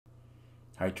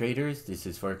Hi traders, this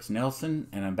is Forex Nelson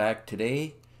and I'm back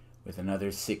today with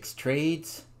another 6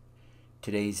 trades.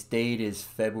 Today's date is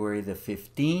February the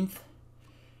 15th.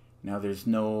 Now there's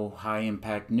no high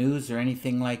impact news or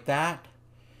anything like that,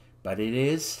 but it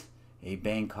is a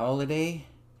bank holiday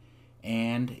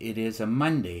and it is a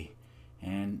Monday,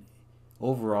 and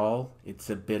overall it's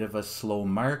a bit of a slow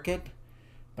market,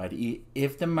 but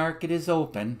if the market is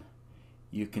open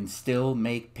you can still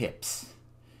make pips.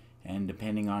 And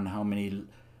depending on how many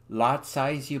lot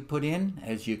size you put in,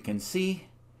 as you can see,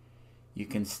 you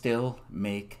can still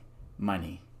make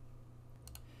money.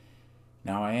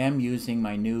 Now I am using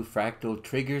my new fractal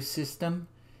trigger system.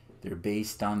 They're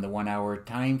based on the 1 hour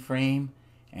time frame,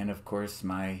 and of course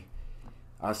my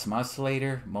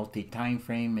oscillator multi-time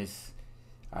frame is,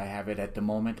 I have it at the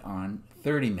moment on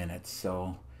 30 minutes.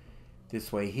 So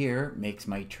this way here makes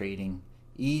my trading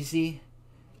easy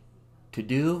to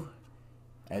do,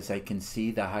 as I can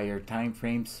see the higher time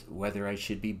frames whether I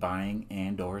should be buying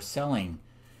and or selling.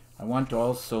 I want to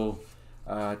also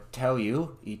tell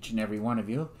you, each and every one of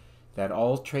you, that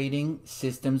all trading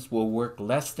systems will work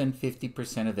less than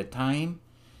 50% of the time.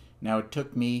 Now it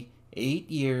took me 8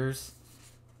 years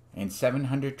and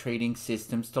 700 trading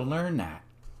systems to learn that.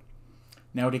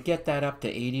 Now to get that up to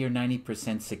 80 or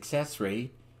 90% success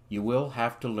rate, you will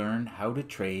have to learn how to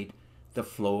trade the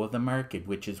flow of the market,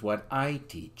 which is what I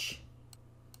teach.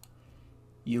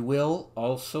 You will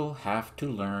also have to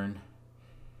learn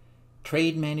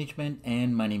trade management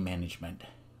and money management.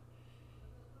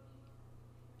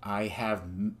 I have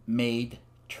made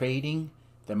trading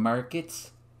the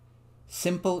markets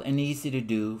simple and easy to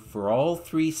do for all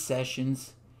 3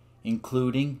 sessions,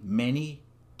 including many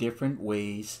different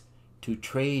ways to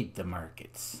trade the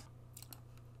markets.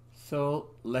 So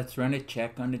let's run a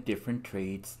check on the different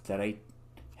trades that I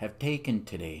have taken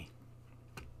today.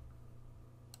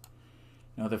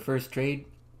 Now the first trade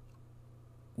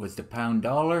was the pound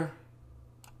dollar.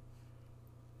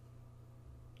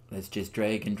 Let's just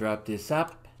drag and drop this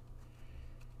up.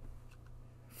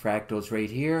 Fractals right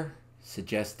here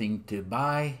suggesting to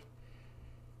buy,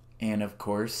 and of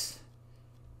course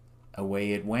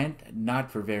away it went,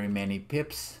 not for very many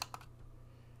pips,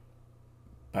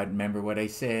 but remember what I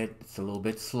said, it's a little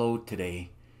bit slow today.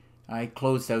 I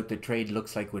closed out the trade,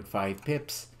 looks like with 5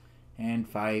 pips, and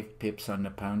 5 pips on the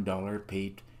pound dollar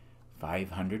paid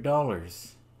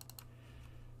 $500.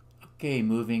 Okay,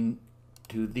 moving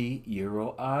to the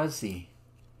Euro Aussie.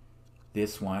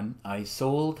 This one I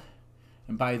sold,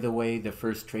 and by the way, the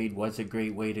first trade was a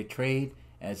great way to trade,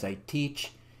 as I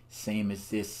teach, same as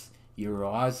this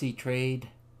Euro Aussie trade.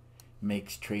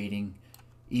 Makes trading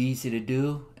easy to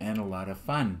do and a lot of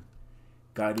fun.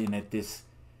 Got in at this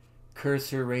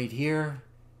cursor right here,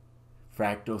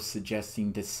 fractal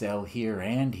suggesting to sell here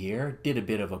and here. Did a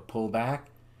bit of a pullback,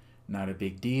 not a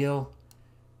big deal.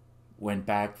 Went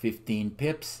back 15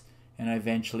 pips and I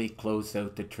eventually closed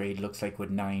out the trade, looks like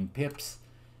with 9 pips.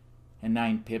 And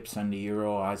 9 pips on the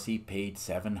Euro Aussie paid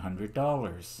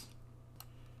 $700.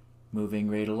 Moving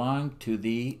right along to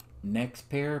the next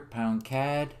pair, pound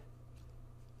CAD.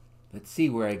 Let's see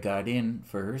where I got in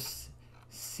first,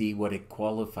 see what it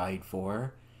qualified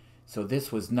for. So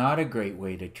this was not a great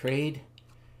way to trade,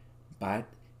 but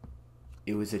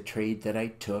it was a trade that I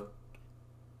took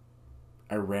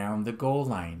around the goal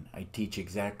line. I teach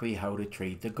exactly how to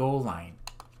trade the goal line.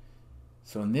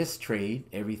 So in this trade,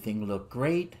 everything looked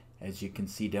great, as you can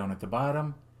see down at the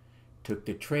bottom. Took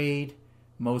the trade,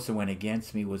 most that went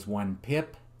against me was 1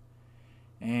 pip,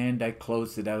 and I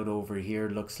closed it out over here,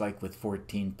 looks like with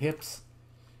 14 pips.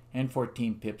 And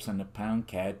 14 pips on the pound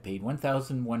CAD paid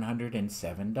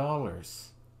 $1,107.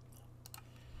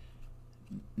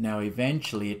 Now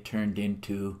eventually it turned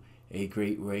into a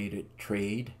great way to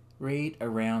trade right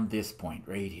around this point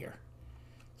right here.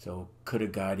 So could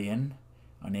have got in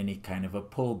on any kind of a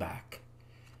pullback.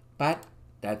 But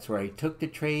that's where I took the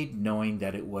trade, knowing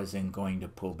that it wasn't going to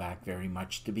pull back very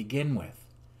much to begin with.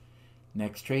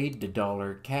 Next trade, the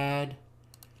dollar CAD.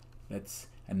 That's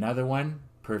another one.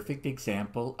 Perfect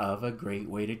example of a great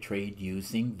way to trade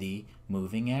using the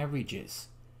moving averages.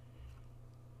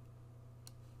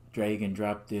 Drag and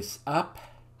drop this up.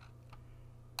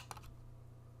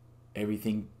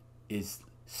 Everything is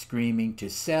screaming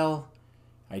to sell.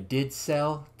 I did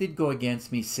sell, did go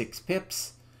against me 6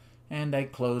 pips, and I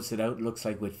closed it out, looks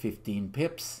like with 15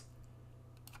 pips.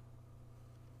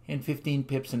 And 15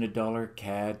 pips in a dollar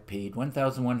CAD paid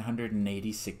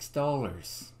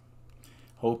 $1,186.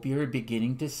 Hope you're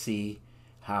beginning to see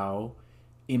how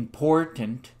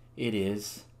important it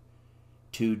is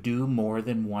to do more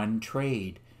than one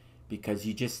trade, because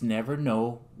you just never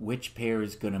know which pair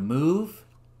is going to move.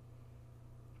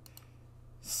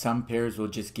 Some pairs will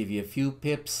just give you a few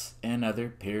pips and other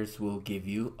pairs will give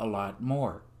you a lot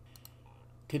more.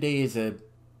 Today is a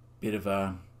bit of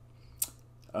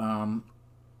an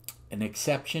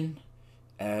exception,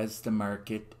 as the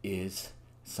market is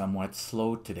somewhat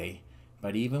slow today.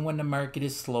 But even when the market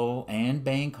is slow and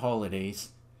bank holidays,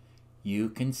 you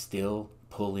can still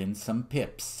pull in some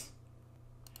pips.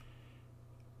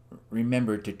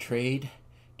 Remember, to trade,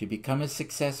 to become a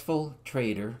successful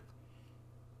trader,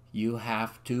 you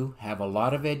have to have a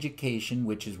lot of education,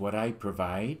 which is what I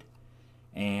provide,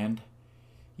 and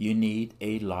you need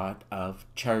a lot of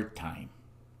chart time.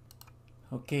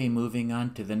 Okay, moving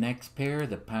on to the next pair,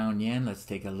 the pound yen. Let's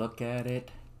take a look at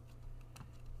it.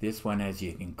 This one, as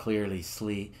you can clearly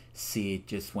see, it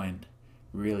just went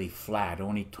really flat.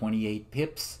 Only 28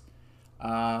 pips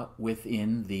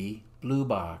within the blue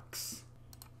box.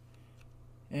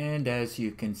 And as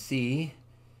you can see,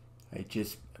 I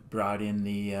just brought in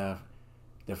the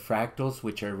fractals,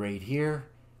 which are right here.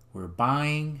 We're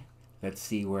buying. Let's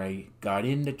see where I got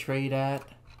in the trade at.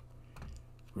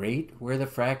 Right where the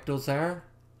fractals are.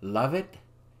 Love it.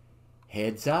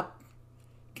 Heads up.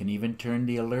 Can even turn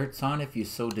the alerts on if you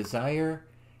so desire.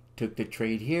 Took the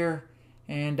trade here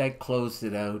and I closed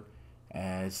it out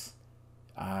as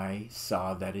I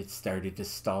saw that it started to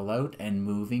stall out and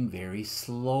moving very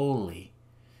slowly.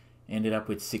 Ended up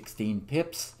with 16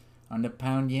 pips on the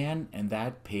pound yen, and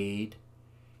that paid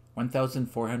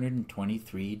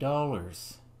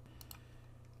 $1,423.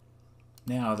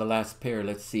 Now the last pair,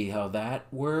 let's see how that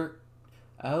worked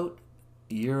out.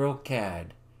 Euro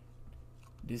CAD.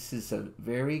 This is a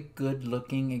very good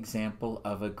looking example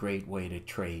of a great way to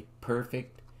trade.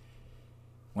 Perfect.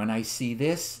 When I see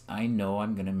this, I know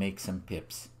I'm going to make some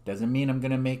pips. Doesn't mean I'm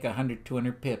going to make 100,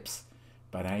 200 pips,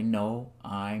 but I know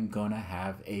I'm going to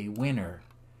have a winner.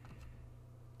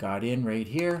 Got in right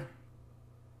here.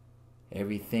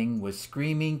 Everything was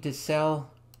screaming to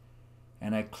sell,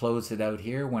 and I closed it out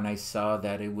here when I saw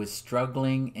that it was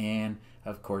struggling, and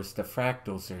of course the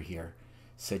fractals are here,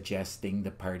 suggesting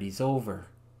the party's over.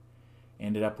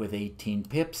 Ended up with 18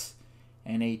 pips,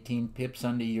 and 18 pips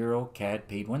on the Euro CAD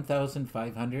paid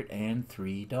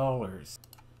 $1,503.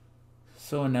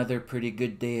 So another pretty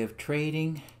good day of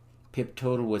trading. Pip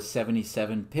total was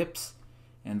 77 pips,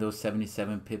 and those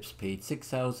 77 pips paid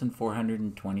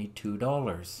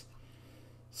 $6,422.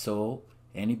 So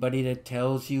anybody that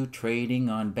tells you trading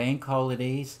on bank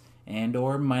holidays and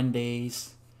or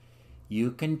Mondays,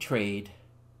 you can trade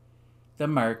the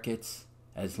markets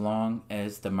as long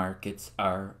as the markets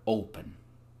are open.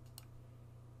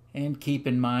 And keep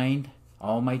in mind,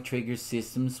 all my trigger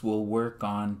systems will work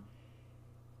on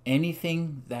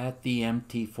anything that the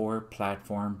MT4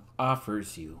 platform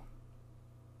offers you.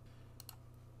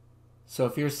 So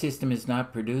if your system is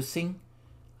not producing,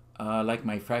 like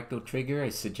my fractal trigger, I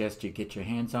suggest you get your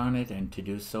hands on it, and to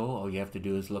do so, all you have to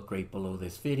do is look right below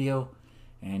this video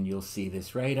and you'll see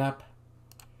this write up.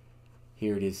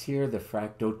 Here it is here, the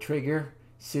fractal trigger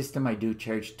system. I do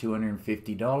charge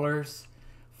 $250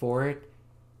 for it.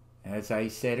 As I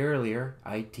said earlier,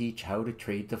 I teach how to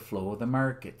trade the flow of the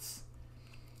markets.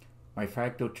 My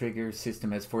fractal trigger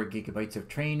system has 4 gigabytes of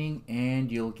training, and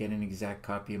you'll get an exact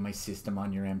copy of my system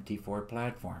on your MT4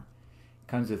 platform. It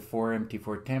comes with 4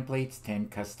 MT4 templates, 10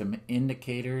 custom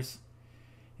indicators,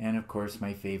 and of course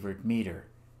my favorite meter.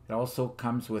 It also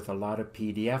comes with a lot of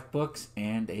PDF books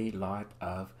and a lot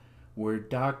of Word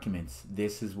documents.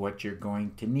 This is what you're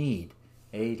going to need.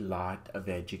 A lot of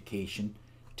education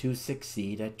to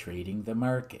succeed at trading the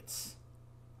markets.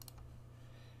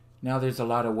 Now there's a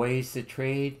lot of ways to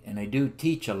trade, and I do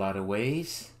teach a lot of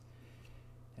ways,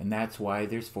 and that's why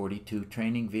there's 42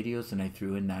 training videos and I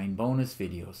threw in 9 bonus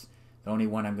videos. The only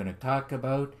one I'm going to talk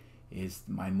about is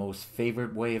my most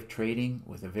favorite way of trading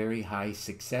with a very high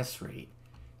success rate,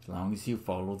 as long as you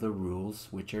follow the rules,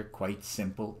 which are quite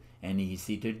simple and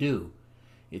easy to do.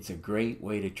 It's a great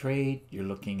way to trade. You're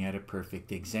looking at a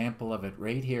perfect example of it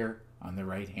right here on the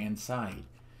right hand side.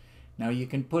 Now you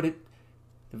can put the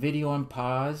video on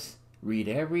pause, read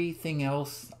everything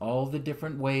else, all the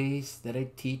different ways that I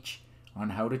teach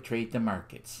on how to trade the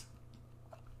markets.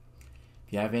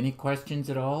 If you have any questions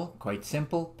at all, quite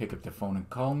simple, pick up the phone and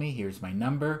call me. Here's my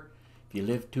number. If you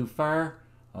live too far,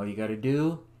 all you got to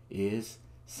do is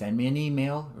send me an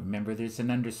email. Remember, there's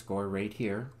an underscore right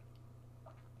here.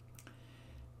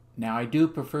 Now I do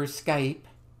prefer Skype.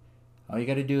 All you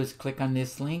got to do is click on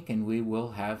this link and we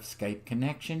will have Skype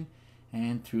connection,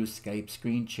 and through Skype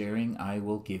screen sharing I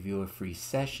will give you a free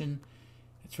session.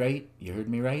 That's right, you heard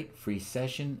me right, free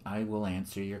session. I will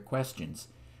answer your questions.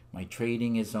 My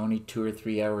trading is only 2 or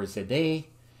 3 hours a day,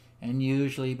 and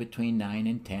usually between 9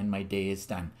 and 10 my day is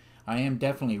done. I am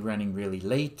definitely running really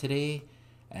late today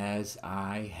as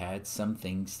I had some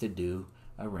things to do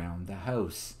around the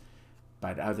house.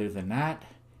 But other than that,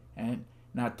 and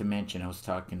not to mention I was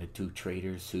talking to two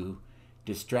traders who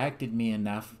distracted me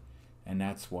enough, and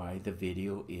that's why the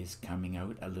video is coming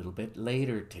out a little bit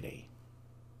later today.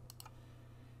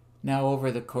 Now,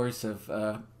 over the course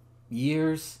of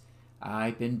years,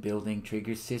 I've been building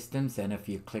trigger systems, and if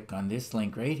you click on this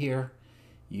link right here,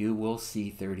 you will see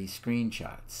 30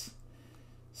 screenshots.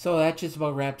 So that just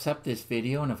about wraps up this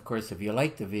video, and of course if you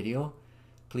like the video,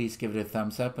 please give it a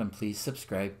thumbs up and please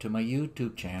subscribe to my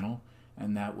YouTube channel,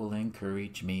 and that will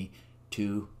encourage me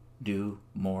to do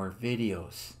more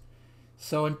videos.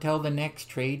 So until the next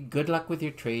trade, good luck with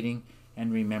your trading,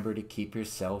 and remember to keep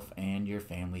yourself and your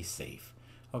family safe.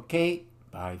 Okay,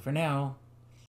 bye for now.